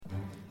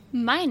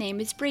My name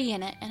is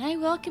Brianna, and I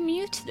welcome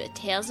you to the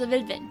Tales of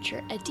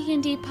Adventure, a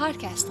D&D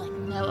podcast like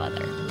no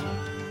other.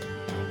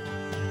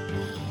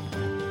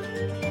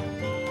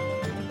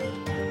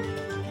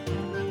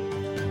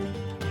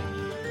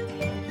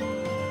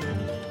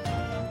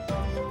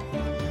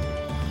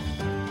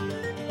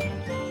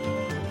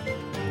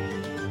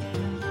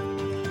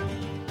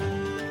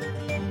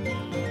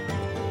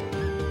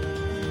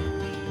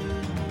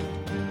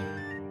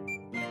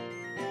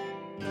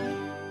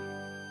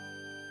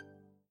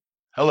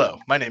 Hello,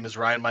 my name is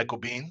Ryan Michael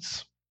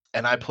Beans,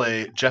 and I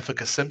play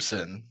Jeffica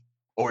Simpson,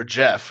 or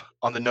Jeff,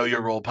 on the Know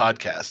Your Role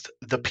podcast,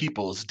 the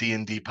People's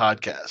D&D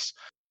podcast.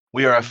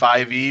 We are a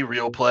 5e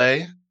real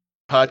play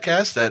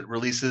podcast that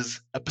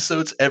releases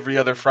episodes every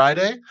other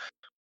Friday.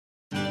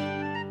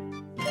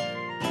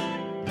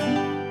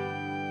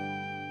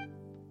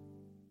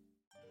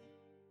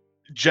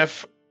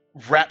 Jeff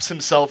wraps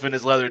himself in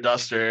his leather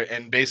duster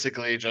and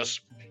basically just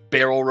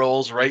barrel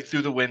rolls right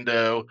through the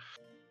window,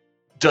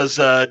 does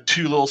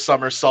two little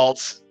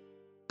somersaults,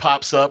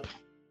 pops up,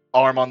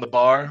 arm on the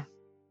bar.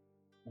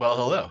 Well,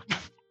 hello.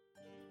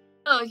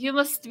 Oh, you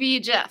must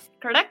be Jeff,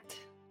 correct?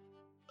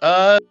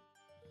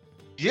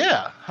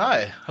 Yeah.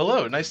 Hi.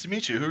 Hello. Nice to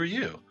meet you. Who are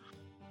you?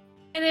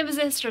 My name is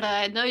Estrada.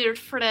 I know your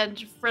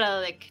friend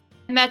Frelic.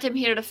 I met him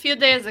here a few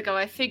days ago.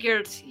 I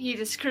figured he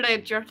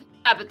described your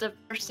habit of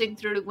bursting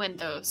through the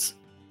windows.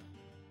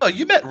 Oh,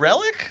 you met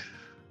Relic?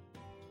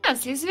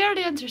 Yes, he's a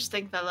very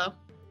interesting fellow.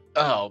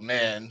 Oh,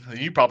 man.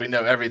 You probably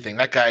know everything.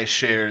 That guy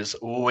shares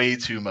way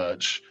too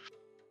much.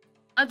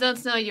 I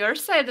don't know your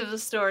side of the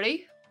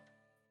story.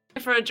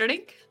 For a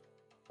drink?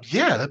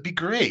 Yeah, that'd be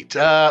great.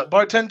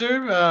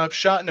 Bartender,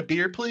 shot and a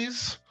beer,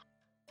 please.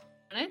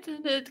 Right,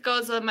 and it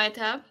goes on my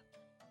tab.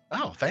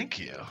 Oh, thank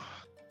you.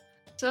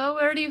 So,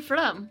 where are you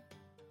from?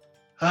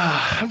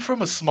 I'm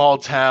from a small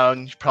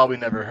town. You've probably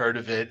never heard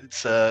of it.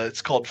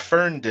 It's called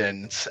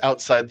Ferndon. It's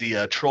outside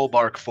the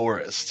Trollbark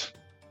Forest.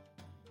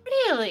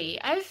 Really?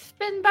 I've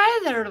been by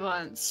there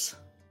once.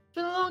 It's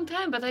been a long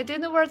time, but I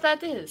didn't know where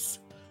that is.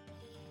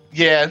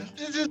 Yeah,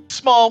 it's a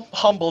small,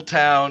 humble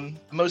town,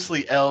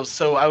 mostly elves.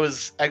 So I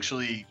was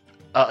actually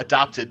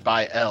adopted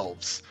by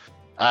elves.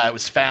 I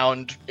was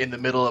found in the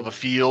middle of a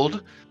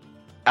field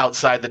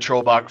outside the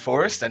Trollbark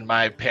Forest, and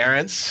my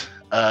parents,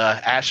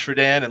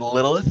 Ashfordan and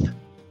Lilith,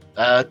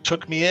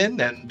 took me in,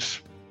 and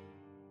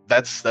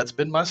that's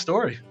been my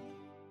story.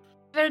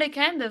 Very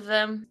kind of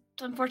them.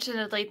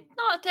 Unfortunately,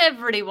 not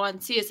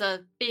everyone sees a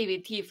baby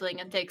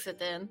tiefling and takes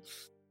it in.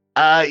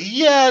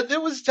 Yeah,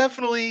 there was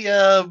definitely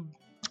I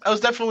was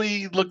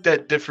definitely looked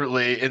at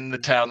differently in the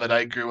town that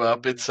I grew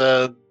up. It's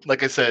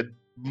like I said,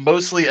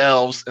 mostly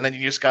elves, and then you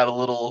just got a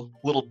little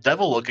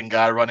devil-looking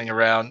guy running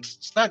around.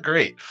 It's not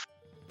great.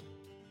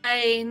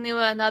 I knew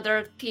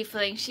another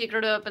tiefling. She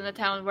grew up in a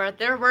town where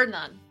there were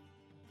none.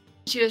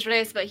 She was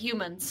raised by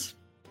humans.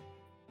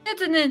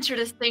 It's an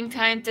interesting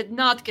time. Did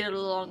not get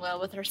along well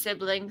with her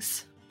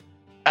siblings.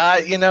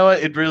 You know what?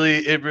 It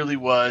really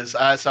was.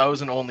 So I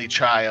was an only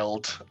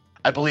child.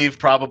 I believe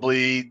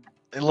probably,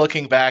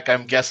 looking back,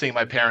 I'm guessing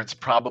my parents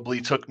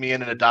probably took me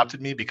in and adopted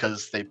me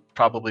because they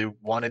probably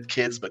wanted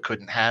kids but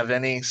couldn't have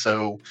any.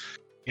 So,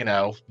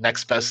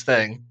 next best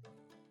thing.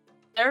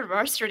 There are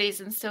worse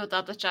reasons to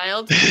adopt a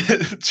child.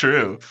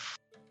 True.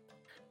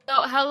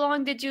 So, how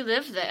long did you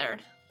live there?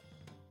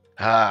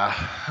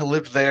 I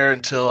lived there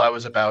until I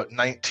was about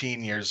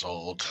 19 years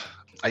old.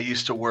 I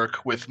used to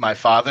work with my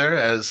father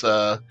as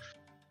a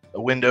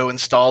window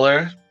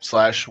installer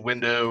 /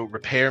 window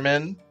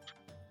repairman.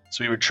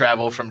 So we would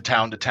travel from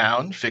town to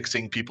town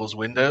fixing people's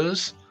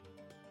windows.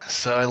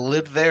 So I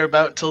lived there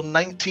about till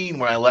 19,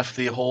 where I left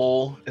the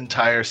whole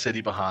entire city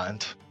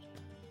behind.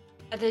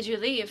 Why did you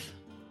leave?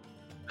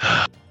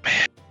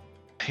 Man,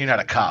 you're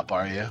not a cop,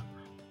 are you?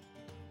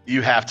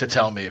 You have to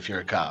tell me if you're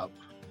a cop.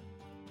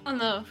 Oh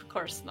no, of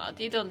course not.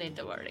 You don't need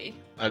to worry.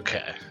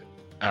 Okay.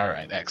 All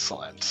right,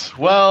 excellent.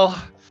 Well,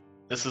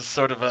 this is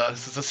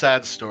a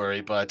sad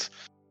story, but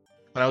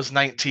when I was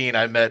 19,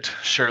 I met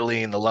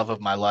Shirlene, the love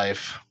of my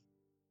life.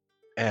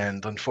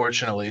 And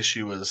unfortunately,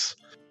 she was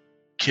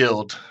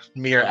killed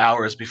mere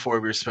hours before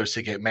we were supposed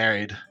to get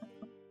married.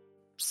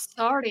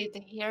 Sorry to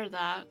hear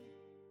that.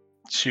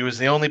 She was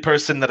the only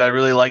person that I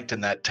really liked in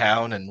that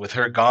town, and with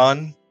her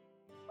gone,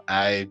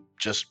 I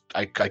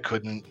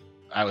couldn't.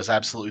 I was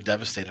absolutely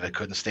devastated. I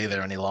couldn't stay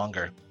there any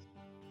longer.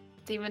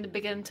 Can't even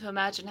begin to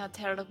imagine how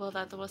terrible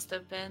that must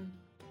have been.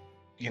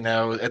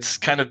 It's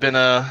kind of been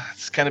a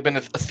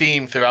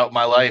theme throughout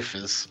my life,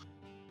 is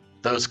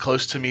those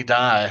close to me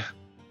die.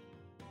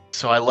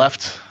 So I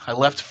left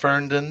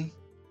Ferndon,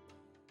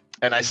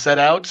 and I set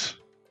out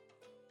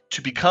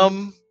to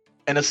become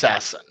an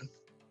assassin.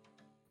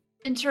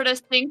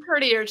 Interesting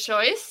career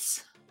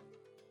choice.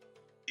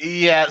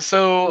 Yeah,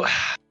 so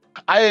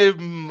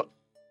I'm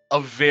a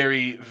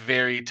very,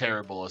 very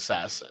terrible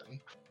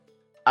assassin.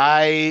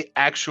 I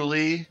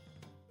actually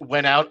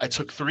went out, I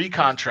took 3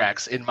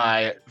 contracts in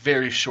my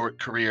very short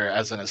career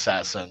as an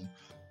assassin.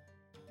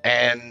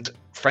 And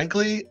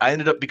frankly, I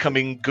ended up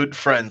becoming good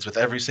friends with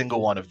every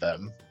single one of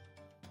them.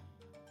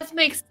 That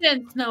makes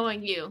sense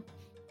knowing you.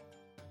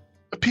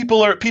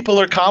 people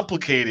are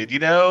complicated, you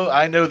know.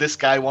 I know this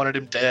guy wanted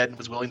him dead and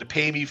was willing to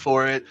pay me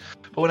for it.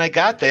 But when I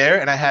got there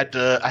and I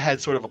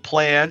had sort of a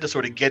plan to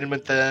sort of get in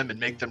with them and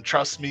make them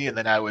trust me, and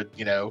then I would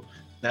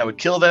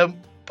kill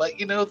them. But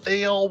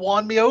they all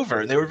won me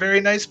over, and they were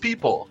very nice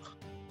people.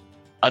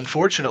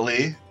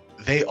 Unfortunately,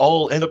 they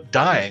all end up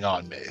dying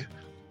on me.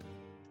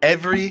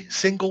 Every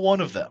single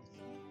one of them.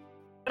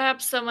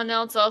 Perhaps someone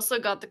else also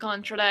got the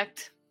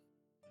contract.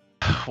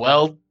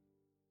 Well,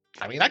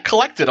 I mean, I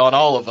collected on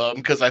all of them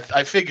because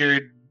I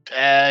figured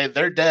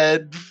they're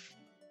dead.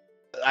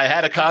 I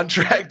had a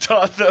contract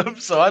on them,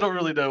 so I don't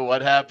really know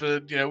what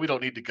happened. We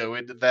don't need to go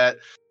into that.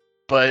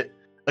 But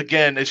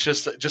again, it's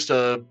just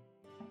a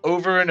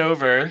over and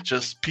over,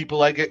 just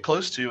people I get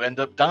close to end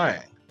up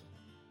dying.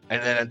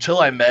 And then until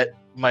I met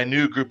my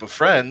new group of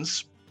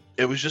friends,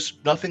 it was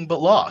just nothing but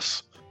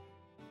loss.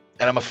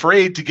 And I'm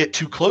afraid to get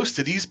too close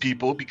to these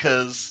people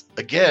because,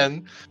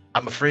 again,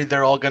 I'm afraid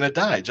they're all going to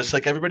die, just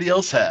like everybody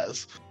else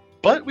has.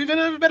 But we've had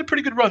a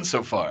pretty good run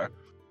so far.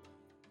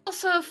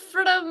 Also,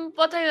 from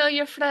what I know,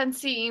 your friends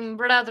seem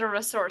rather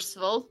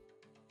resourceful.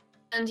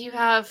 And you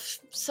have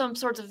some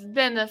sort of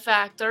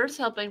benefactors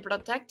helping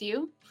protect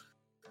you.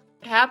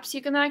 Perhaps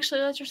you can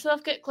actually let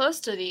yourself get close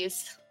to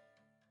these.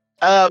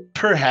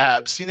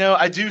 Perhaps.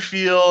 I do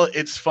feel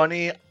it's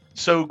funny.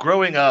 So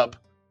growing up,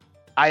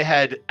 I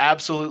had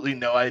absolutely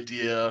no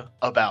idea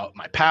about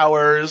my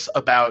powers,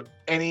 about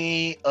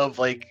any of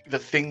the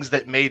things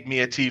that made me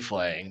a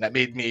tiefling, that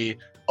made me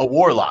a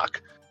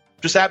warlock.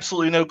 Just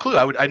absolutely no clue.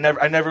 I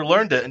never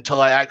learned it until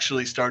I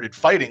actually started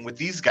fighting with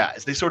these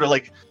guys. They sort of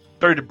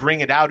started to bring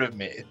it out of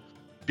me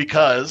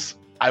because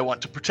I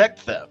want to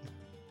protect them.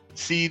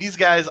 See, these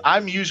guys,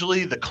 I'm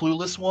usually the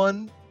clueless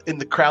one in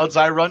the crowds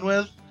I run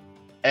with,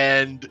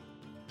 and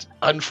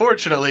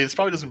unfortunately, this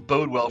probably doesn't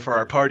bode well for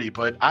our party,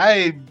 but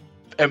I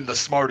am the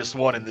smartest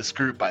one in this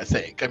group, I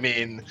think. I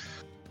mean,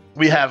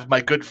 we have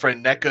my good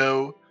friend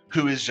Neko,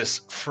 who is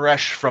just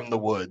fresh from the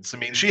woods. I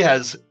mean, she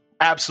has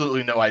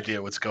absolutely no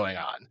idea what's going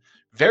on.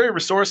 Very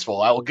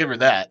resourceful, I will give her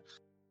that.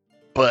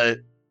 But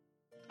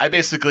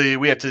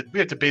we have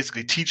to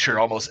basically teach her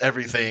almost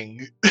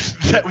everything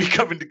that we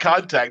come into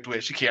contact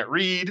with. She can't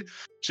read.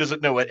 She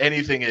doesn't know what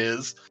anything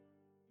is.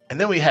 And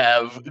then we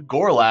have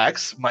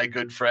Gorlax, my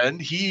good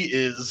friend. He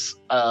is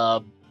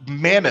a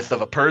mammoth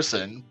of a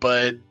person,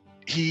 but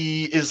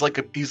he's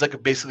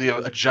basically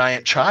a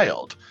giant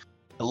child.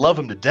 I love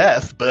him to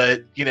death,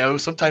 but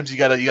sometimes you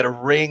gotta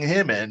rein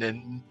him in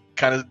and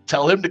kind of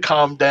tell him to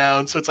calm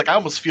down. So it's I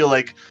almost feel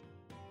like,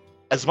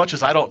 as much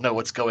as I don't know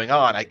what's going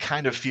on, I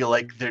kind of feel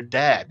like their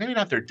dad. Maybe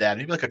not their dad,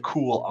 maybe like a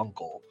cool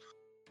uncle.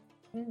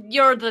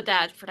 You're the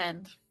dad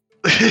friend.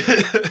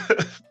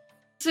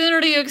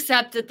 Sooner you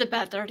accept it, the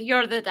better.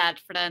 You're the dad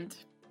friend.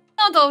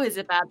 Not always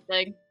a bad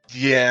thing.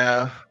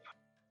 Yeah,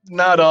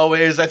 not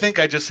always. I think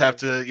I just have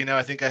to,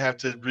 I think I have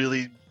to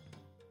really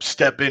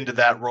step into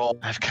that role.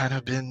 I've kind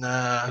of been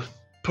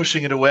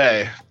pushing it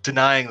away,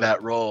 denying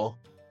that role.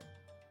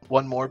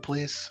 One more,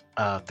 please.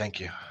 Thank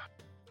you.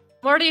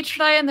 The more you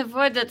try and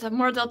avoid it, the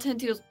more they'll tend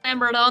to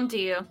clamber onto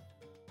you.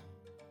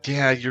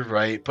 Yeah, you're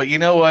right. But you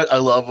know what? I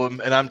love them,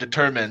 and I'm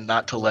determined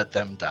not to let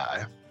them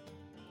die.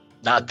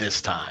 Not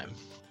this time.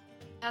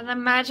 And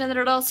imagine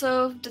they're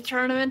also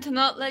determined to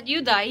not let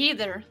you die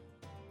either.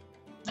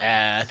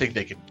 I think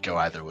they could go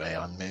either way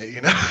on me,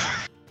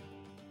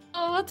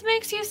 Oh, what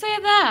makes you say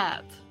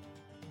that?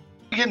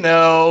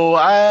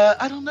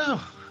 I don't know.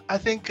 I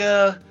think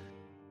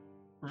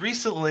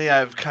recently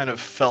I've kind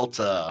of felt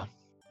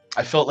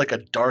like a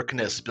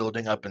darkness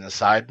building up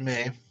inside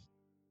me.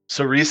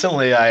 So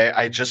recently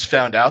I just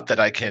found out that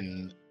I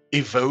can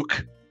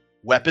evoke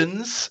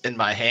weapons in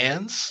my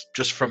hands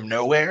just from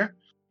nowhere.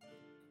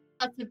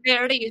 That's a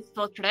very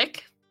useful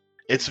trick.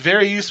 It's a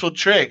very useful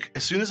trick.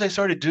 As soon as I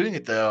started doing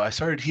it, though, I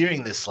started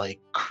hearing this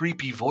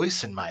creepy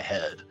voice in my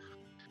head,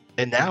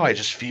 and now I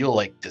just feel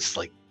like this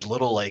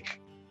little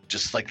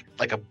just like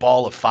a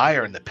ball of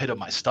fire in the pit of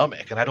my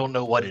stomach, and I don't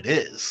know what it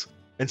is.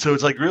 And so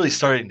it's really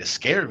starting to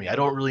scare me. I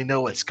don't really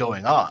know what's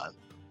going on.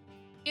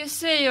 You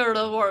say you're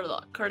a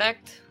warlock,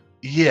 correct?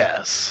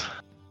 Yes.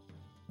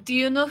 Do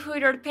you know who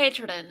your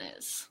patron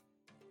is?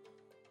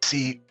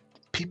 See,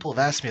 people have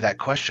asked me that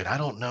question. I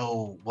don't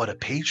know what a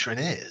patron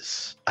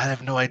is. I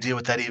have no idea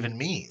what that even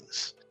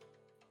means.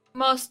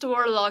 Most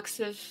warlocks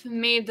have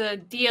made a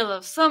deal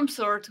of some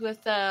sort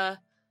with a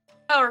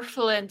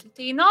powerful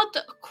entity. Not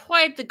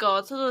quite the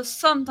gods, although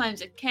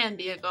sometimes it can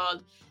be a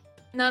god.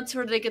 And that's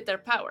where they get their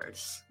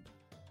powers.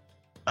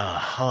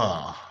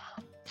 Uh-huh.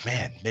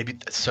 Man, maybe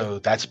so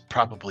that's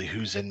probably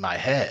who's in my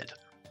head.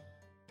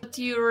 But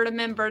do you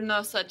remember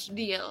no such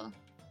deal?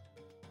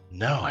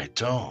 No, I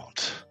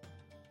don't.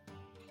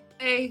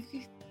 I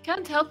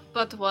can't help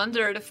but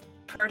wonder if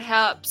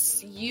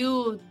perhaps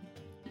you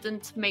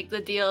didn't make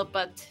the deal,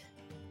 but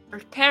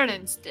your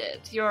parents did.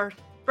 Your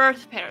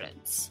birth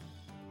parents.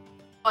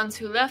 Ones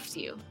who left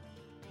you.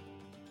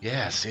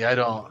 Yeah, see, I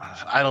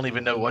don't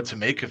even know what to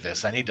make of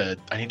this. I need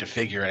to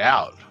figure it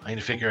out. I need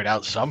to figure it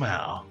out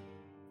somehow.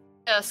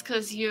 Yes,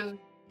 because you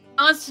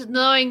Not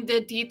knowing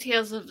the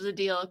details of the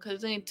deal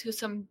could lead to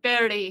some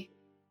very,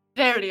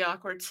 very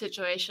awkward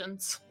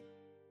situations.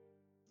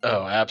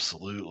 Oh,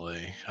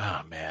 absolutely.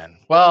 Oh, man.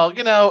 Well,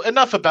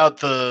 enough about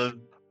the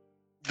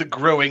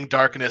growing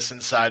darkness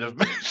inside of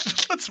me.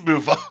 Let's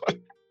move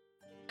on.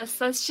 Yes,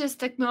 let's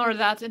just ignore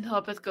that and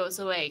hope it goes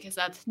away, because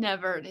that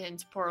never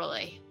ends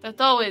poorly. That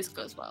always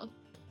goes well.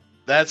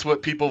 That's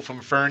what people from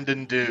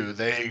Ferndon do.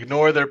 They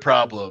ignore their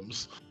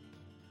problems.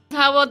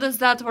 How well does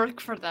that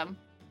work for them?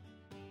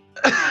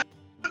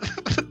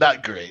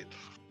 Not great.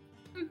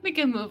 We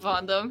can move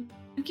on, though.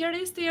 I'm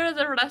curious to hear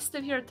the rest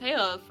of your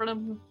tale.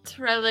 From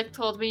Relic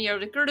told me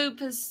your group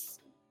has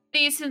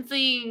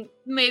recently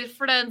made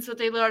friends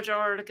with a larger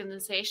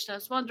organization. I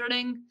was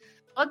wondering,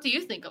 what do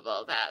you think of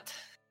all that?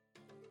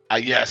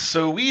 Yes,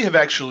 so we have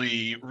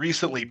actually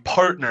recently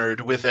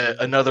partnered with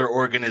another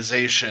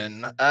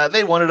organization.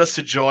 They wanted us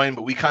to join,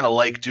 but we kind of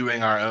like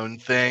doing our own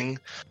thing.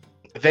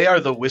 They are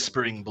the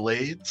Whispering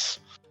Blades.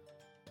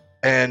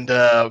 And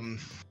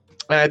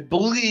I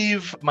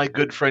believe my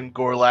good friend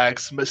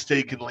Gorlax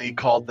mistakenly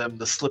called them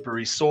the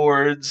Slippery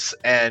Swords,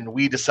 and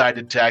we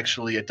decided to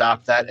actually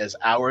adopt that as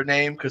our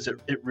name because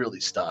it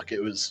really stuck.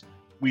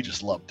 We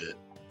just loved it.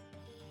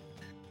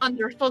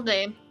 Wonderful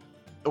name.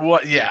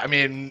 What? Yeah, I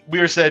mean, we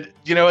were said,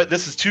 you know what,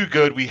 this is too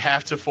good. We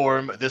have to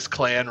form this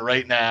clan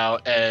right now,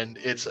 and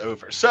it's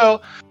over.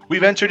 So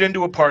we've entered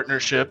into a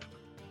partnership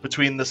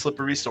between the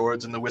Slippery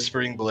Swords and the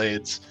Whispering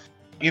Blades.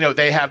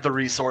 They have the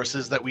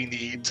resources that we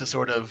need to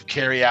sort of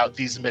carry out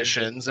these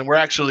missions, and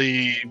I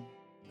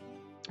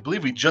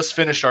believe we just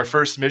finished our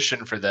first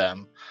mission for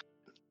them.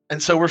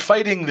 And so we're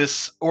fighting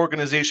this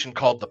organization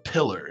called the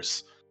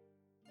Pillars.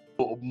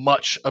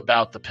 Much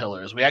about the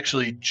Pillars. We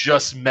actually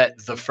just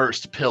met the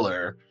first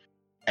Pillar,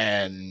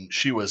 and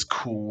she was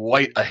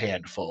quite a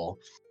handful.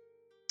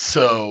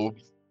 So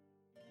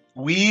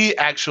we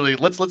actually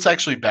let's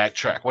actually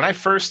backtrack. When I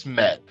first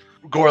met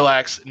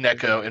Gorlax,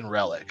 Neko, and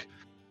Relic,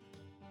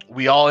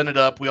 we all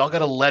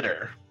got a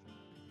letter,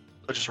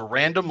 just a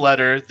random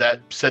letter that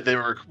said they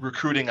were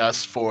recruiting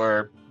us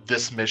for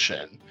this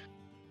mission.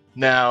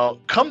 Now,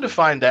 come to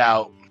find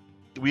out,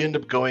 we end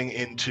up going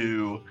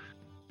into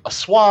a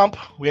swamp.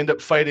 We end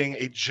up fighting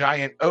a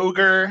giant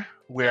ogre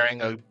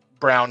wearing a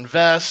brown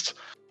vest.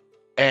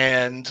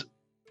 And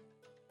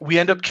we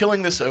end up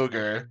killing this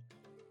ogre.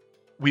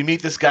 We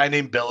meet this guy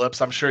named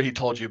Billups. I'm sure he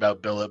told you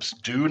about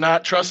Billups. Do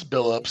not trust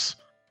Billups.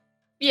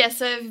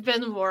 Yes, I've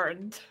been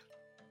warned.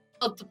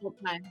 Multiple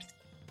times.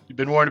 You've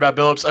been warned about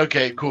Billups?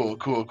 Okay,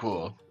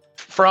 cool.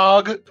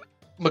 Frog,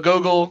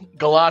 McGoggle,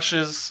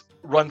 Galoshes,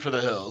 run for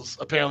the hills.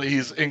 Apparently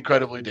he's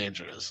incredibly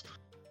dangerous.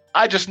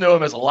 I just know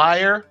him as a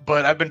liar,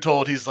 but I've been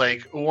told he's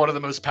like one of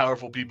the most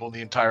powerful people in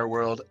the entire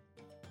world.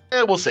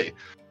 We'll see.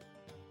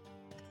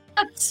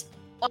 That's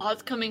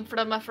odd coming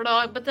from a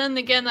frog, but then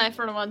again, I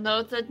for one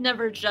note that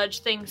never judge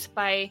things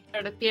by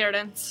their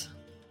appearance.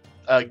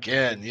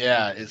 Again,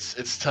 yeah,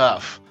 it's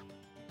tough.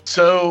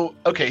 So,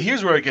 okay,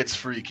 here's where it gets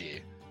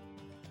freaky.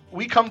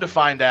 We come to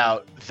find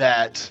out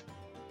that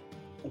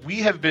we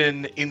have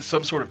been in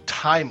some sort of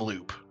time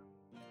loop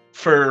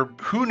for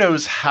who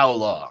knows how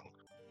long.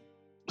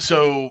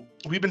 So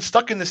we've been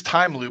stuck in this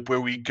time loop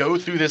where we go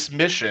through this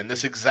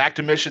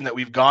exact mission that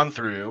we've gone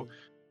through,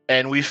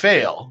 and we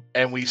fail,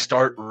 and we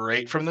start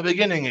right from the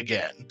beginning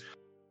again.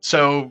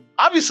 So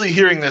obviously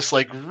hearing this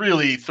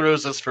really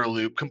throws us for a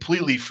loop,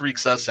 completely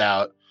freaks us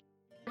out.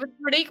 It would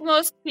freak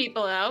most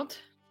people out.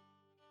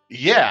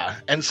 Yeah,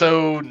 and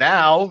so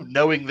now,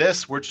 knowing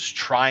this, we're just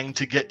trying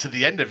to get to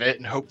the end of it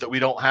and hope that we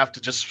don't have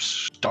to just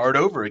start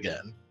over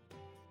again.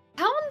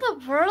 How in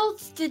the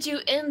world did you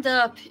end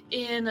up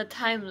in a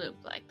time loop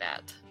like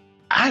that?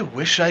 I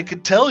wish I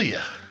could tell you.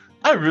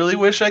 I really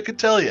wish I could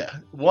tell you.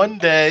 One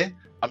day,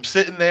 I'm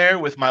sitting there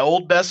with my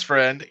old best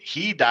friend.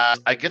 He dies.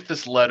 I get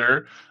this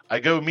letter. I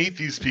go meet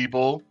these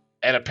people.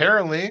 And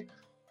apparently,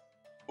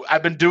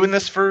 I've been doing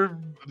this for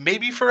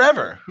maybe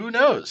forever. Who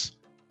knows?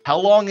 How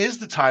long is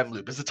the time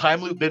loop? Has the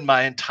time loop been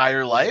my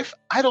entire life?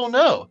 I don't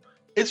know.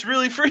 It's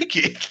really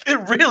freaky.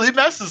 It really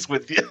messes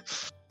with you.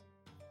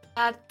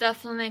 That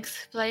definitely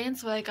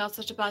explains why I got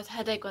such a bad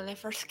headache when I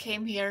first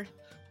came here.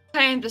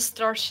 Time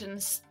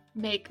distortions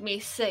make me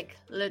sick,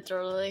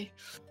 literally.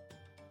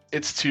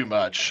 It's too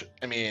much.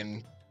 I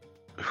mean,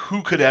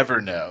 who could ever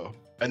know?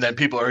 And then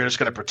people are just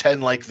going to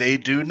pretend like they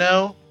do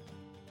know?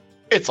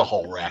 It's a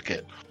whole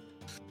racket.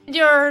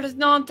 You're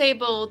not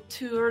able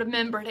to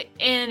remember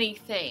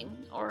anything,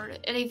 or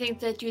anything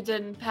that you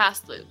did in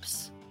past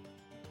loops.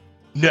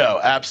 No,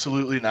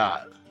 absolutely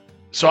not.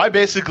 So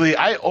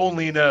I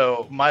only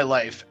know my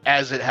life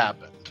as it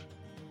happened.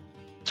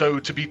 So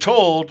to be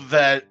told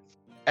that,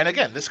 and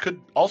again, this could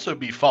also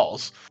be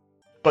false,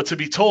 but to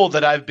be told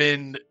that I've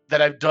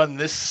done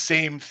this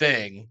same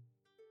thing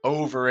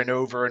over and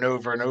over and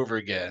over and over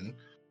again,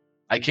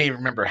 I can't even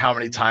remember how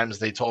many times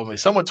they told me.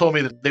 Someone told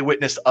me that they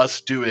witnessed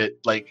us do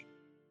it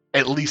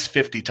at least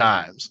 50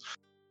 times.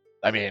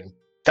 I mean,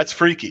 that's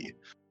freaky.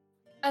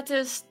 That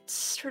is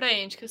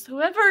strange, because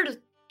whoever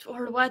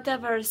or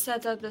whatever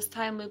set up this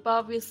time loop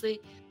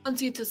obviously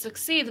want you to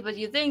succeed, but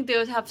you think they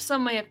would have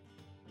some way of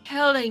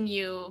telling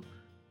you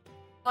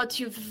what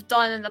you've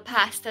done in the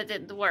past that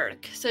didn't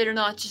work, so you're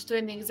not just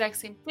doing the exact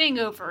same thing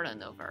over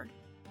and over.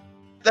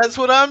 That's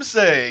what I'm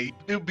saying.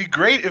 It would be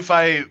great if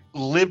I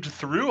lived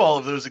through all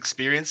of those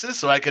experiences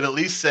so I could at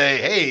least say,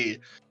 hey,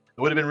 it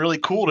would have been really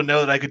cool to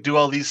know that I could do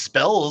all these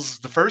spells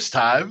the first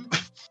time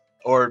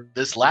or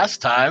this last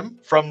time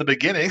from the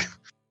beginning.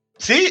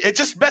 See, it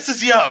just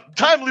messes you up.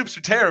 Time loops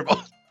are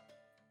terrible.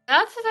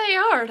 That's what they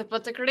are,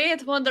 but the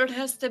Great Wonder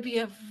has to be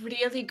a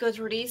really good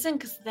reason,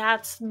 because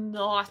that's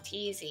not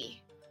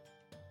easy.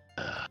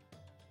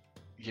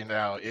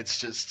 It's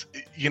just,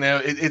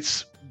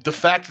 it's the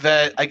fact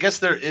that I guess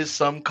there is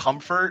some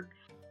comfort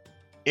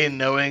in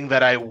knowing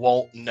that I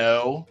won't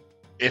know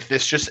if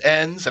this just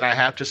ends and I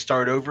have to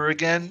start over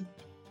again.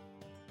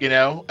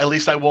 At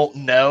least I won't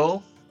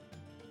know.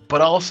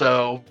 But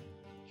also,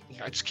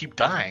 I just keep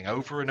dying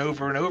over and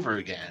over and over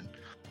again.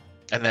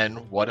 And then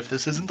what if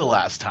this isn't the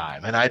last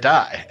time and I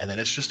die and then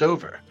it's just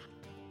over?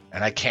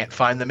 And I can't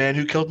find the man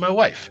who killed my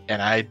wife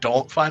and I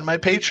don't find my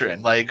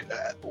patron.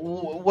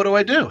 What do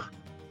I do?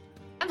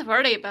 Don't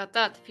worry about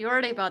that. If you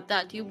worry about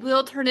that, you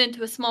will turn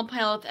into a small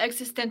pile of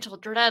existential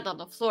dread on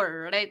the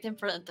floor right in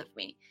front of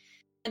me.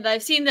 And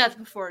I've seen that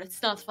before.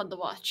 It's not fun to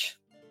watch.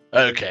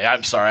 Okay,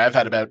 I'm sorry. I've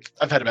had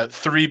about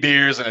 3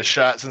 beers and a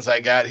shot since I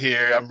got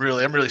here. I'm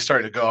really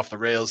starting to go off the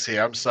rails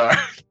here. I'm sorry.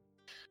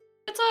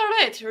 It's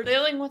alright. You're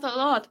dealing with a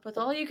lot, but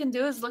all you can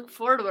do is look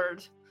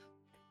forward.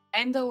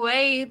 Find a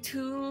way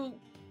to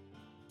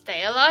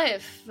stay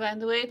alive.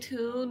 Find a way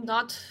to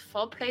not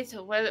fall prey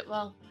to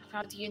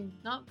how do you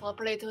not fall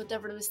prey to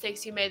whatever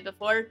mistakes you made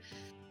before?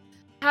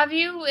 Have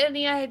you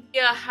any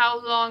idea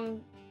how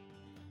long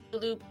the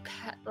loop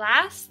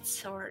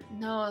lasts? Or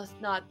no,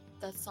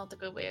 that's not a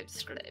good way of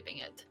describing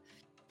it.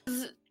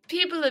 'Cause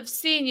people have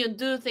seen you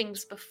do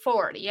things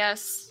before,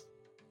 yes?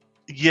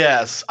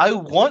 Yes, I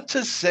want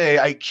to say,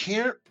 I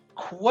can't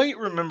quite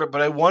remember,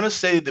 but I want to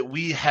say that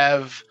we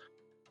have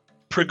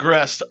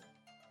progressed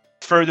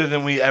further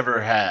than we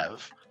ever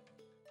have.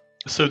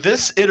 So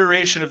this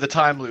iteration of the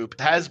time loop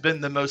has been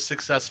the most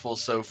successful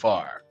so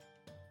far.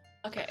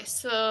 Okay,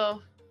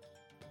 so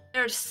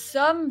there's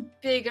some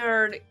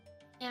bigger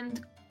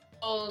end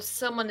goal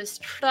someone is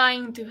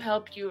trying to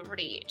help you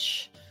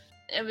reach.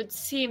 It would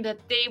seem that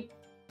they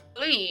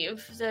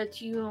believe that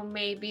you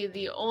may be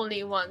the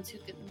only ones who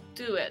can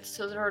do it,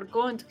 so they're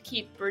going to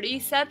keep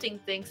resetting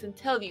things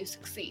until you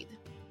succeed.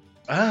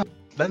 That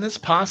is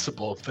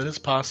possible. That is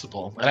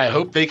possible. And I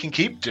hope they can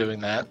keep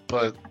doing that,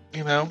 but,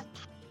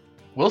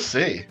 we'll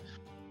see.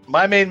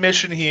 My main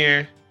mission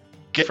here,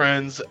 get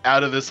friends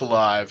out of this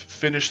alive,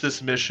 finish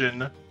this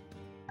mission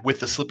with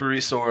the slippery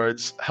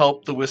swords,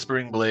 help the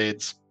whispering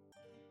blades,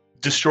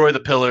 destroy the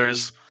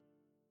pillars.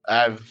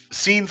 I've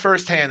seen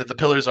firsthand that the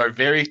pillars are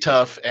very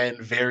tough and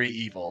very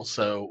evil,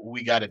 so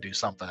we got to do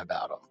something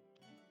about them.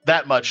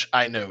 That much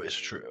I know is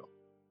true.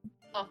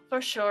 Oh,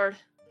 for sure.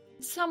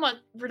 Somewhat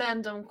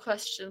random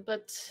question,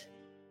 but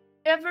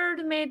have you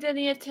ever made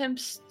any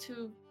attempts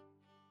to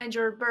find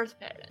your birth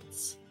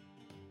parents?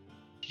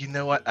 You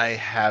know what? I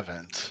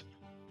haven't.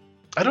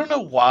 I don't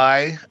know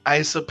why.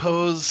 I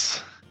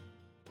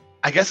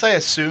guess I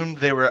assumed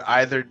they were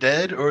either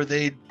dead or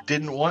they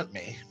didn't want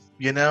me,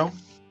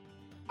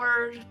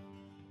 Or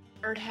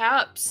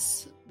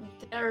perhaps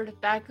they're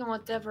back in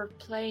whatever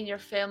plane your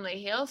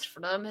family hails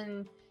from,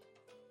 and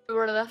you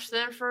were left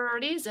there for a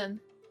reason.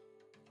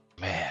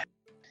 Man,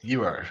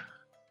 are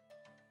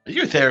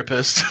you a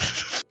therapist?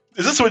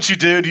 Is this what you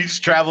do? Do you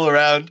just travel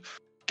around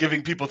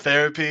giving people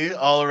therapy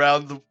all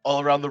around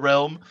the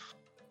realm?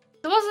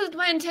 It wasn't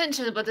my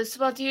intention, but it's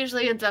what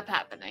usually ends up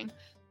happening.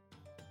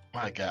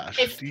 My gosh.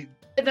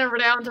 I've been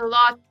around a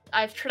lot,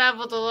 I've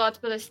traveled a lot,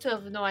 but I still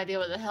have no idea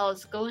what the hell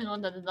is going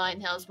on in the Nine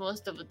Hells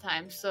most of the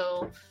time,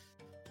 so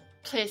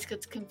place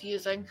gets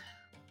confusing.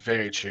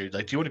 Very true.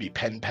 Do you want to be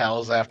pen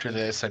pals after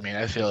this? I mean,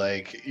 I feel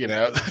like, you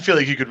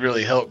could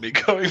really help me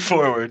going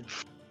forward.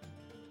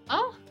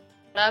 Oh,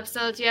 perhaps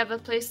now that you have a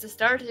place to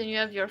start and you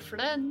have your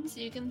friends,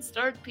 you can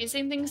start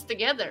piecing things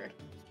together.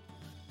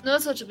 Who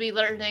knows what you'll be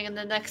learning in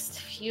the next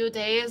few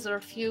days or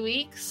few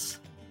weeks?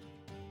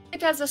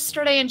 It has a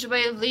strange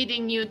way of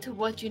leading you to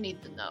what you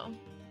need to know.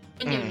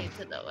 When you need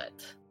to know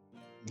it.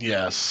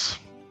 Yes.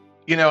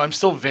 I'm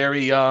still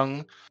very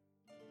young.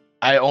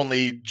 I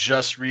only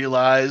just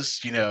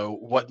realized,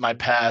 what my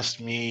past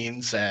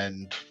means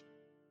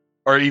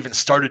or even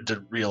started to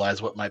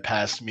realize what my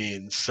past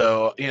means.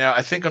 So,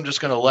 I think I'm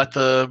just going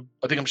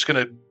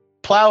to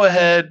plow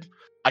ahead.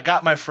 I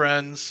got my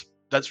friends.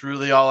 That's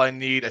really all I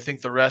need. I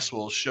think the rest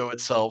will show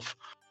itself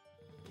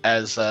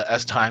as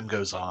time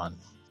goes on.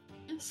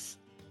 Yes.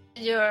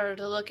 You're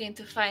looking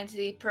to find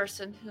the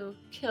person who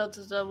killed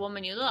the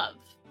woman you love.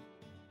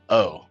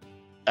 Oh,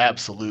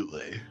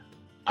 absolutely.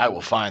 I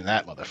will find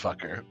that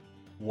motherfucker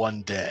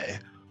one day.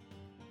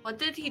 What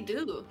did he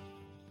do?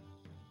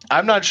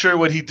 I'm not sure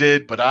what he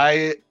did, but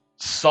I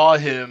saw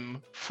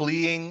him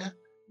fleeing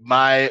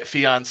my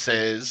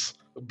fiance's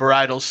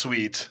bridal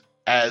suite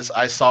as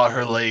I saw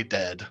her lay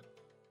dead.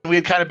 We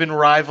had kind of been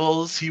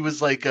rivals. He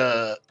was like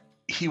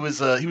he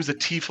was a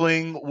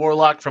tiefling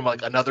warlock from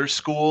like another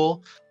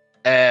school,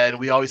 and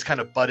we always kind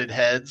of butted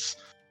heads.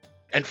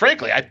 And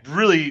frankly, I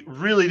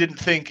really didn't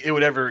think it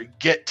would ever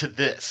get to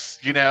this.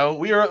 You know,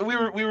 we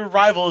were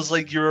rivals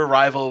like you're a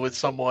rival with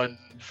someone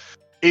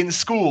in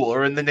school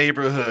or in the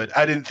neighborhood.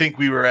 I didn't think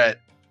we were at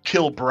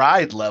kill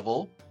bride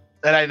level,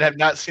 and I have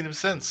not seen him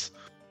since.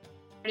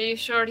 Are you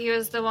sure he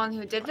was the one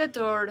who did it,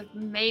 or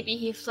maybe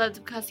he fled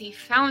because he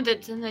found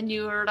it and then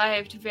you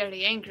arrived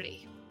very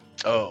angry?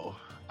 Oh,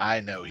 I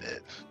know he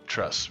did.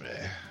 Trust me.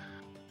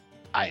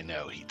 I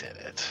know he did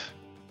it.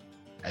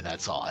 And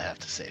that's all I have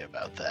to say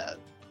about that.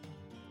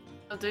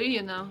 How do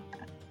you know?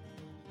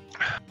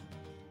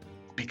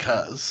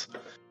 Because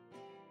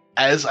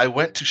as I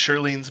went to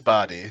Shirlene's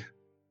body,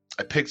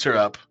 I picked her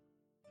up,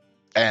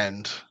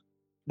 and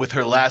with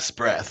her last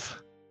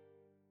breath,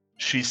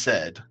 she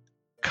said,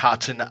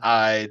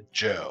 Cotton-Eyed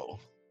Joe.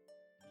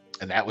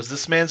 And that was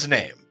this man's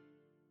name.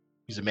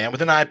 He's a man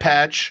with an eye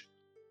patch,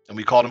 and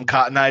we called him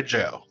Cotton-Eyed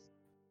Joe.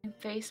 I'm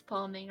face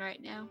palming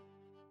right now.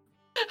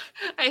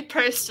 I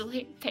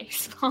personally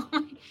face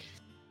palming.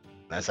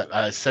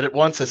 I said it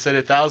once, I said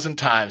it 1,000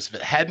 times. If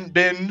it hadn't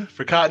been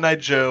for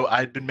Cotton-Eyed Joe,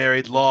 I'd been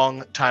married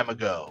long time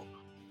ago.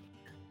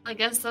 I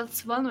guess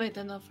that's one way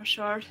to know for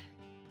sure.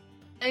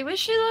 I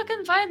wish you luck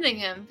in finding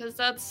him, because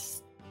that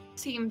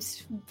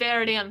seems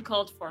very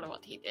uncalled for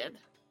what he did.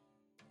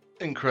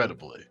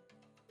 Incredibly.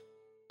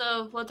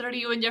 So, what are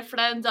you and your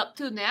friends up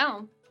to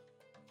now?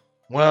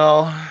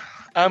 Well,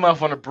 I'm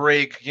off on a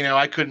break. You know,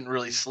 I couldn't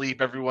really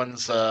sleep.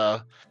 Everyone's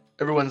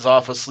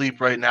off asleep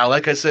right now.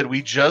 Like I said,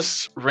 we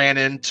just ran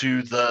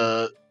into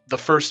the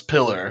first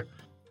pillar,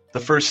 the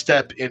first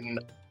step in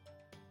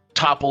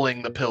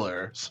toppling the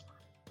pillars.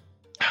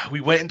 We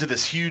went into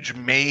this huge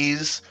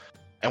maze,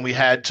 and we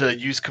had to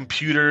use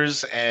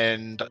computers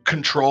and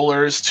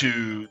controllers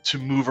to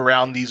move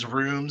around these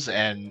rooms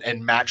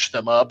and match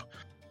them up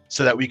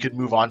so that we could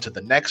move on to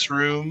the next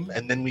room.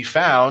 And then we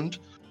found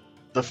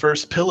the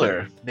first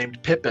pillar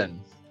named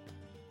Pippin.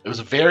 It was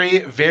a very,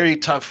 very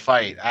tough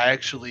fight.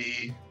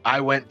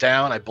 I went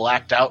down, I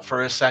blacked out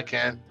for a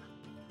second.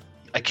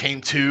 I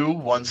came to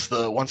once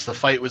the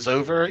fight was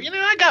over. You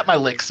know, I got my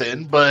licks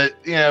in, but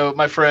you know,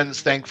 my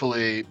friends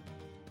thankfully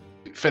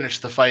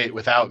finished the fight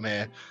without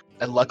me.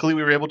 And luckily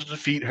we were able to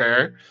defeat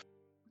her.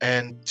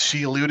 And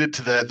she alluded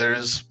to that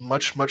there's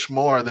much, much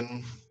more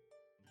than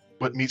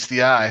what meets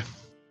the eye.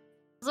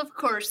 Of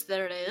course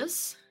there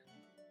is.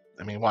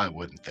 I mean, why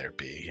wouldn't there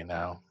be, you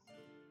know?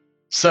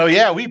 So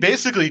yeah, we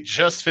basically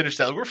just finished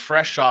that. We're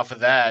fresh off of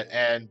that,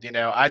 and you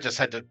know, I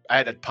had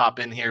to pop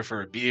in here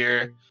for a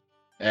beer,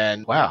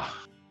 and wow,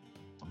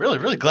 I'm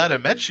really glad I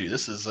met you.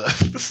 This is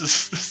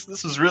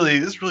really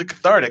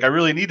cathartic. I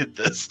really needed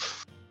this.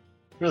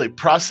 Really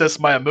process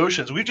my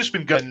emotions. We've just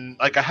been going,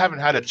 like, I haven't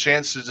had a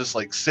chance to just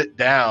like sit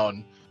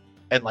down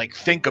and like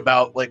think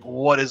about like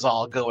what is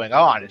all going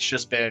on. It's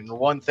just been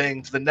one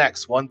thing to the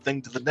next, one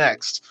thing to the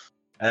next.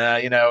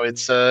 You know,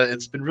 it's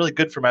been really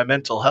good for my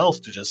mental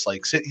health to just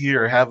like sit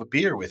here and have a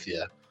beer with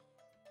you.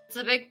 It's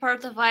a big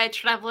part of why I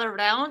travel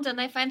around, and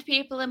I find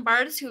people in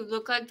bars who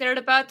look like they're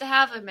about to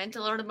have a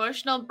mental or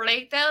emotional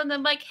breakdown, and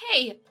I'm like,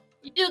 hey,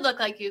 you do look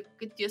like you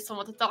could use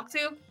someone to talk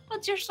to.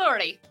 What's your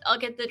story? I'll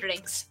get the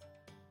drinks.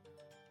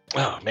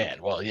 Oh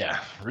man, well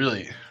yeah,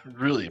 really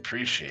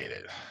appreciate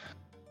it.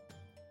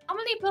 How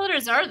many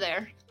pillars are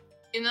there?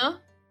 You know?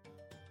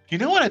 You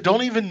know what? I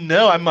don't even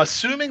know. I'm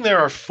assuming there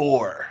are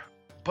 4.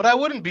 But I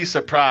wouldn't be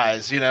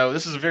surprised. You know,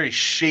 this is a very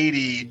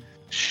shady,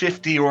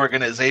 shifty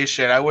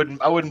organization. I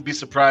wouldn't be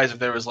surprised if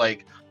there was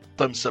like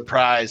some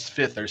surprise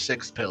 5th or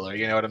 6th pillar.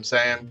 You know what I'm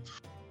saying?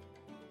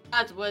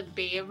 That would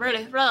be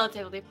really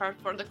relatively par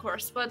for the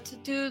course. But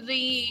do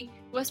the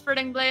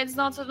Whispering Blades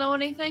not know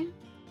anything?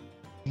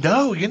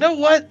 No, you know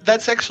what?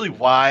 That's actually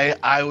why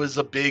I was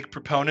a big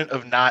proponent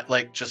of not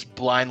like just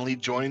blindly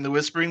joining the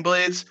Whispering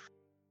Blades.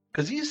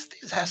 Because these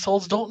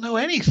assholes don't know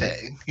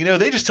anything. You know,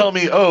 they just tell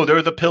me, oh,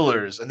 they're the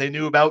pillars, and they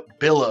knew about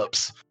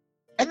Billups.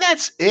 And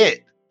that's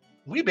it.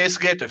 We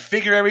basically have to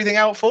figure everything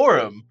out for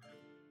them.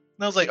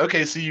 And I was like,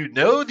 okay, so you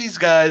know these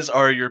guys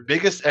are your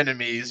biggest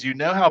enemies. You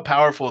know how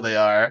powerful they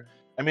are.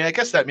 I mean, I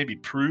guess that maybe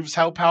proves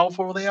how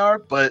powerful they are,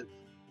 but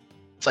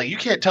it's like, you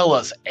can't tell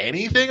us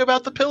anything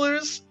about the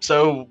pillars?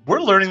 So we're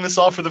learning this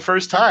all for the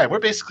first time. We're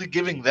basically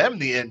giving them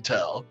the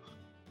intel.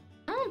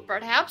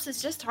 Perhaps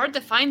it's just hard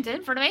to find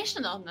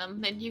information on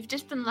them, and you've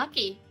just been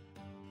lucky.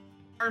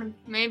 Or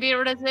maybe a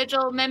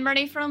residual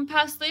memory from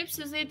past lives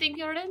is eating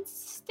your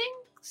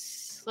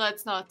instincts?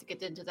 Let's not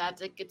get into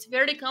that. It gets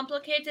very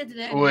complicated.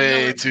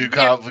 Way too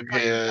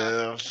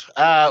complicated.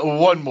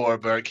 One more,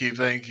 Barkeep,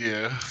 thank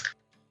you.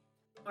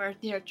 Or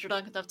you're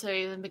drunk enough to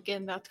even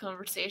begin that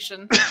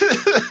conversation.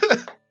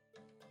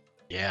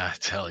 Yeah, I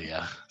tell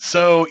ya.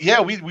 So,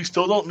 yeah, we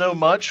still don't know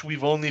much.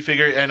 We've only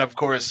figured, and of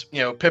course,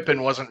 you know,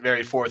 Pippin wasn't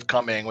very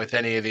forthcoming with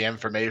any of the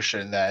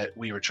information that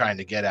we were trying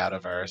to get out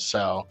of her,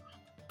 so.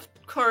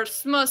 Of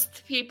course,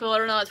 most people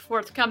are not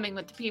forthcoming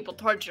with the people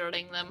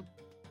torturing them.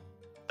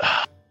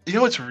 You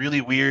know what's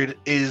really weird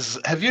is,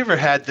 have you ever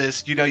had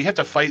this? You have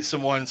to fight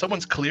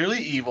someone's clearly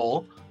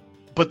evil,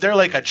 but they're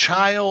like a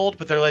child,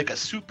 but they're like a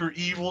super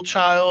evil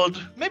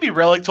child. Maybe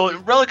Relic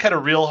had a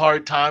real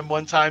hard time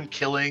one time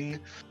killing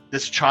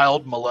this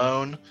child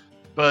Malone,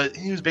 but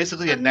he was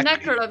basically A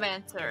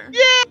necromancer.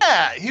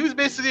 Yeah, he was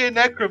basically a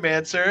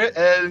necromancer,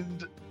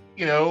 and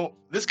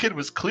this kid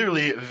was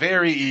clearly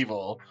very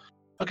evil.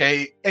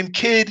 Okay, and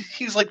kid,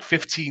 he's like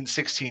 15,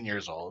 16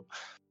 years old.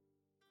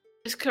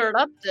 He's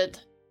corrupted.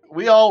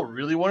 We all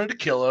really wanted to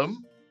kill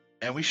him,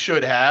 and we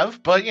should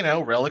have, but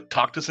Relic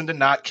talked us into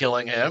not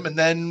killing him, and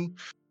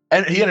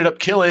he ended up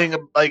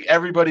killing like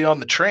everybody on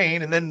the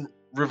train, and then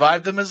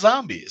revived them as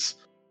zombies.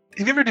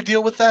 Have you ever had to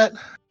deal with that?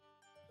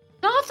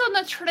 Not on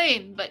the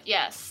train, but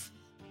yes.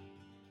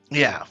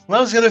 Yeah, well,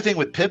 that was the other thing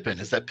with Pippin,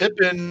 is that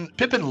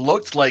Pippin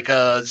looked like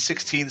a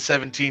 16,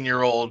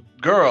 17-year-old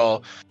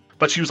girl,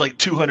 but she was like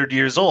 200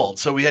 years old.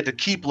 So we had to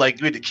keep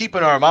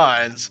in our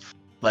minds,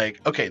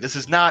 like, okay, this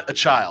is not a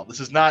child. This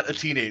is not a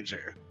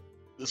teenager.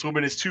 This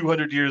woman is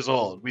 200 years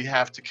old. We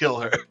have to kill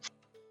her.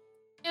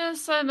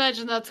 Yes, I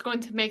imagine that's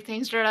going to make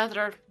things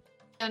rather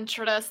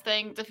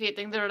interesting,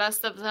 defeating the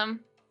rest of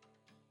them.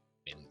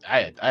 I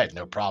mean, I had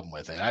no problem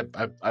with it. I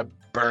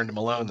burned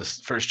Malone the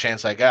first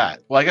chance I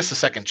got. Well, I guess the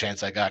second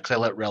chance I got, because I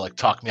let Relic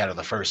talk me out of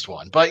the first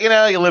one. But, you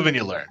live and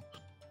you learn.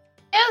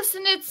 Yes,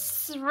 and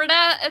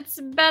it's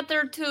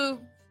better to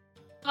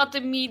not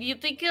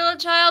immediately kill a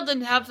child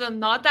and have them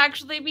not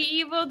actually be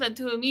evil than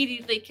to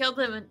immediately kill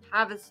them and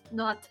have it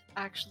not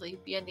actually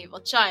be an evil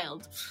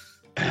child.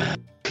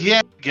 Yeah,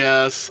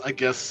 I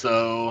guess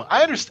so.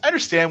 I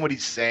understand what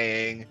he's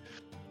saying,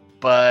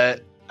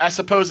 but I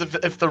suppose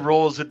if the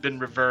roles had been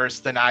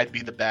reversed, then I'd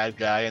be the bad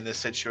guy in this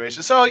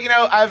situation. So,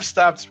 I've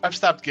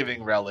stopped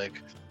giving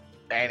Relic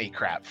any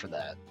crap for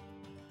that.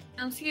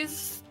 And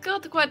he's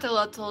got quite a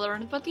lot to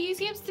learn, but he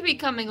seems to be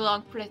coming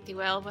along pretty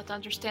well with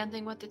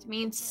understanding what it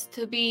means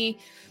to be,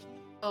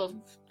 I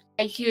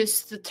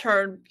use the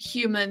term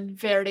human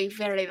very,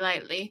 very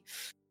lightly.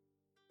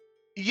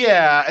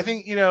 Yeah, I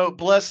think,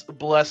 bless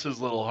his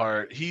little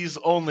heart. He's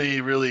only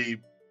really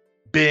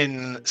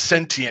been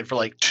sentient for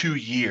like 2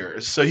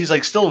 years. So he's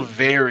like still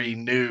very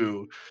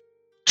new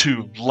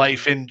to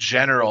life in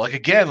general. Like,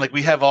 again, like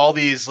we have all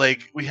these,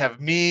 like we have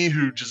me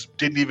who just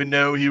didn't even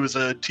know he was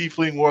a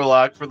tiefling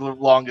warlock for the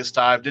longest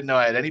time, didn't know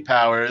I had any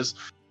powers.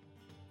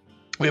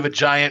 We have a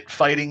giant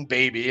fighting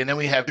baby, and then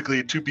we have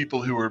basically 2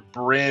 people who are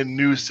brand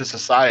new to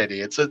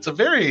society. It's a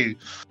very,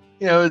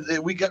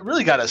 we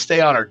really got to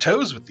stay on our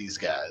toes with these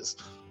guys.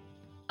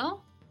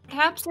 Oh,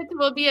 perhaps it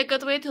will be a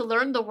good way to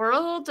learn the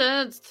world,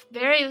 and at the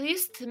very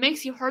least, it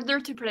makes you harder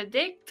to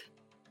predict.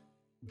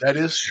 That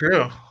is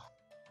true.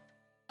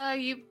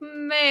 You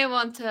may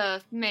want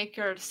to make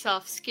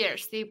yourself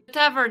scarce. The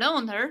tavern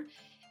owner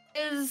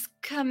is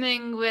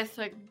coming with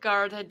a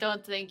guard. I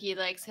don't think he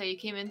likes how you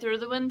came in through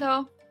the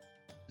window.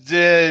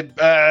 Okay,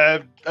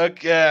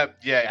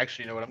 yeah,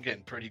 actually, you know what? I'm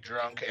getting pretty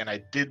drunk, and I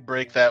did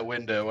break that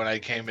window when I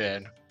came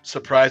in.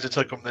 Surprised it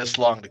took him this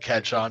long to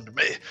catch on to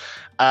me.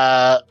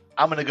 I'm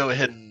going to go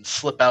ahead and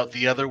slip out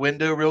the other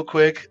window real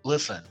quick.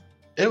 Listen,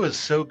 it was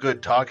so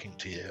good talking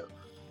to you.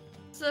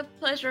 It's a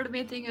pleasure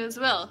meeting you as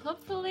well.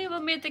 Hopefully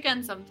we'll meet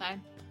again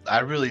sometime.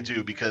 I really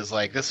do, because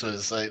like this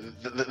was like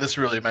this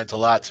really meant a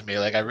lot to me.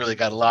 Like I really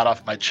got a lot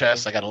off my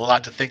chest. I got a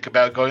lot to think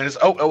about going.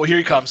 Oh, here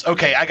he comes.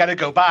 Okay, I gotta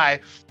go.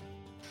 Bye.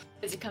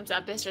 As he comes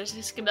out, Mistress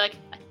is gonna be like,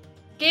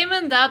 came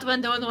in that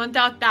window and went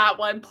out that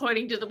one,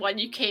 pointing to the one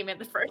you came in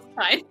the first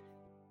time.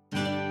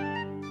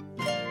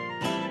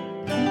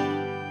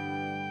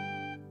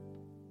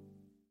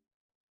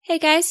 Hey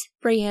guys,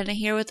 Brianna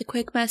here with a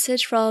quick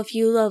message for all of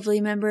you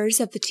lovely members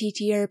of the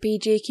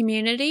TTRPG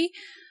community.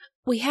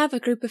 We have a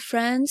group of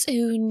friends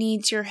who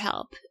needs your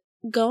help.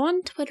 Go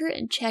on Twitter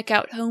and check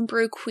out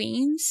Homebrew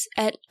Queens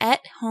at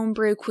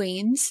Homebrew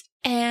Queens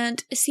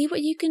and see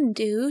what you can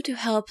do to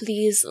help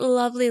these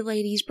lovely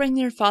ladies bring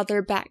their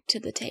father back to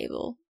the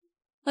table.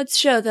 Let's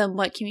show them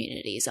what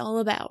community is all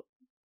about.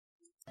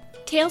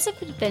 Tales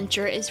of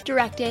Adventure is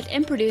directed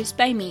and produced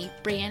by me,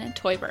 Brianna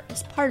Toiber,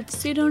 as part of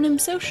Pseudonym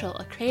Social,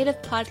 a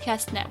creative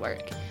podcast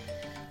network.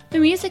 The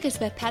music is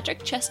by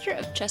Patrick Chester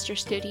of Chester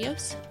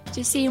Studios.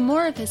 To see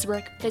more of his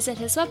work, visit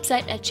his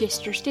website at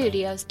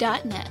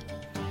chesterstudios.net.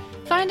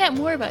 Find out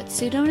more about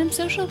Pseudonym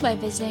Social by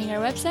visiting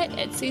our website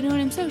at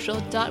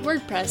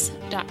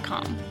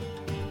pseudonymsocial.wordpress.com.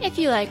 If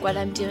you like what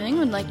I'm doing and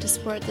would like to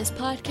support this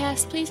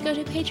podcast, please go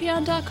to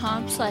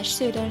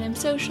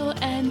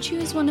patreon.com/pseudonymsocial and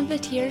choose one of the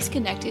tiers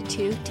connected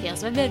to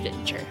Tales of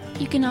Adventure.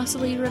 You can also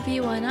leave a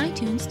review on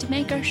iTunes to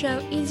make our show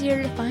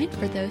easier to find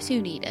for those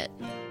who need it.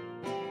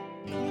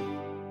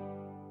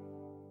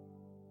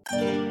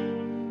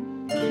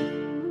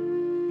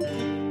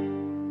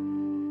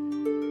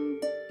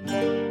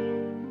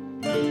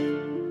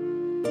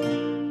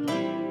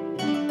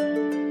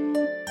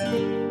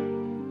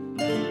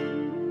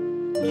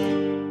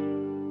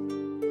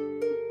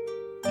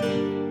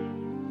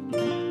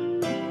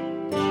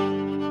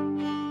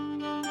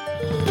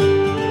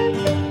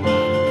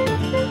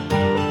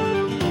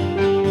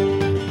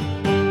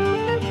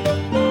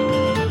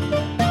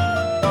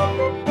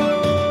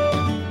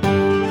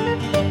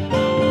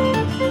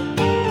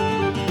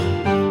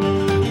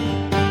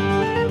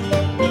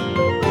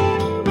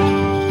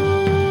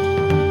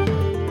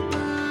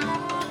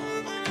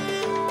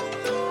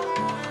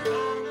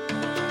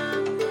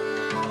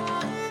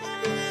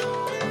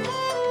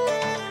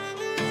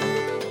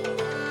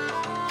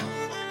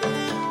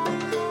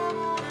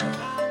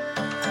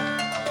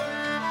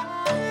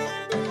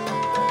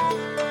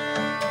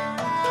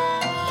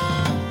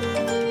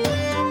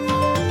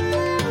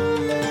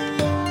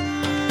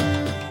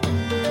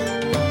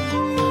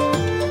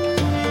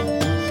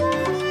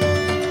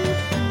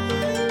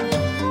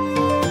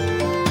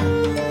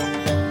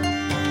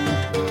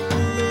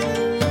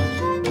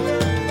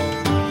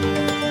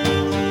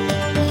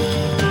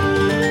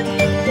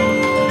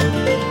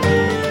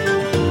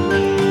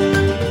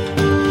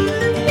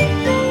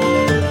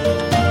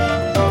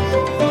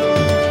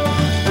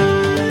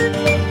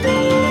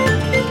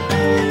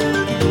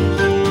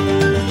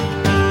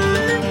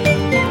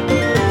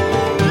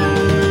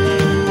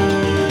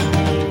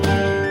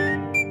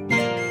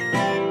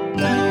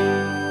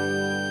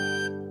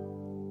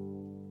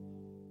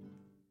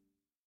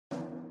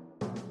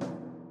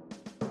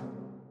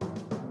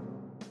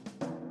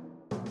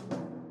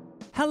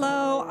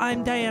 Hello,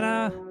 I'm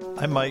Diana.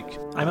 I'm Mike.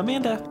 I'm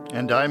Amanda.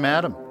 And I'm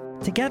Adam.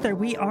 Together,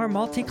 we are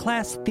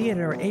Multiclass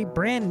Theater, a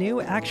brand new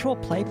actual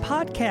play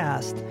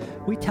podcast.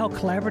 We tell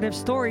collaborative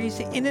stories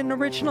in an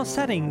original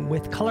setting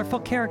with colorful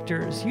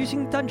characters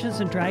using Dungeons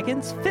 &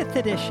 Dragons 5th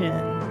edition.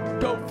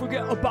 Don't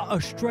forget about our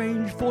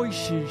strange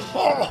voices.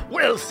 Oh,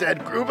 well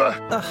said, Groover.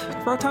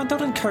 Rotan,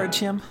 don't encourage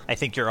him. I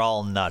think you're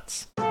all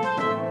nuts.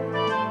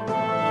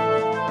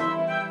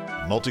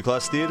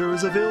 Multiclass Theater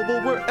is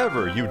available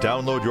wherever you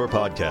download your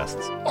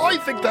podcasts. I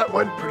think that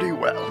went pretty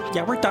well.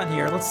 Yeah, we're done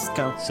here. Let's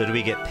go. So do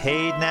we get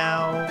paid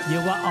now? You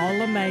were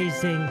all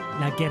amazing.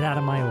 Now get out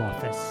of my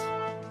office.